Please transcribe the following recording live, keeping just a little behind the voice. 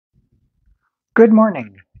Good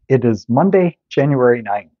morning. It is Monday, January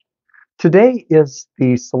 9th. Today is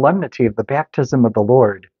the solemnity of the baptism of the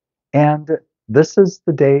Lord, and this is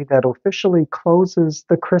the day that officially closes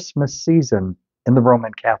the Christmas season in the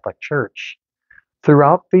Roman Catholic Church.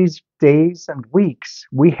 Throughout these days and weeks,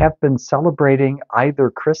 we have been celebrating either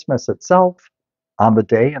Christmas itself on the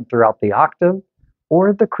day and throughout the octave,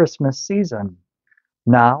 or the Christmas season.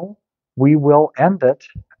 Now we will end it,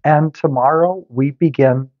 and tomorrow we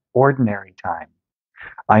begin ordinary time.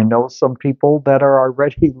 I know some people that are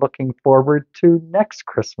already looking forward to next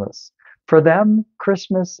Christmas. For them,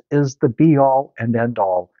 Christmas is the be all and end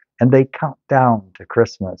all, and they count down to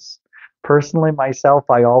Christmas. Personally, myself,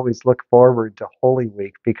 I always look forward to Holy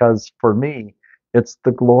Week because for me, it's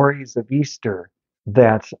the glories of Easter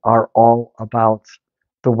that are all about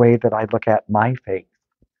the way that I look at my faith.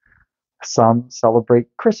 Some celebrate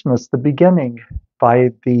Christmas, the beginning, by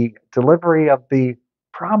the delivery of the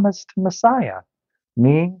promised Messiah.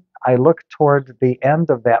 Me, I look toward the end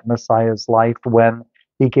of that Messiah's life when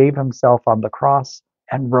he gave himself on the cross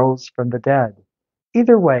and rose from the dead.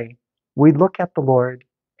 Either way, we look at the Lord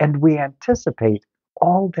and we anticipate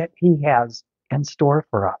all that he has in store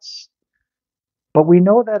for us. But we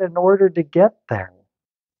know that in order to get there,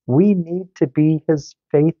 we need to be his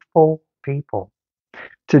faithful people.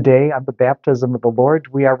 Today, on the baptism of the Lord,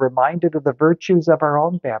 we are reminded of the virtues of our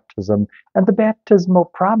own baptism and the baptismal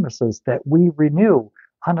promises that we renew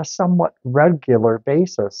on a somewhat regular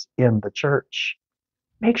basis in the church.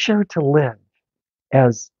 Make sure to live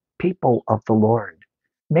as people of the Lord.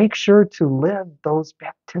 Make sure to live those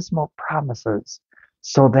baptismal promises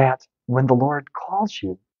so that when the Lord calls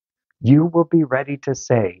you, you will be ready to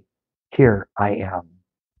say, "Here I am."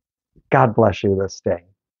 God bless you this day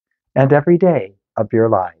and every day of your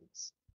life.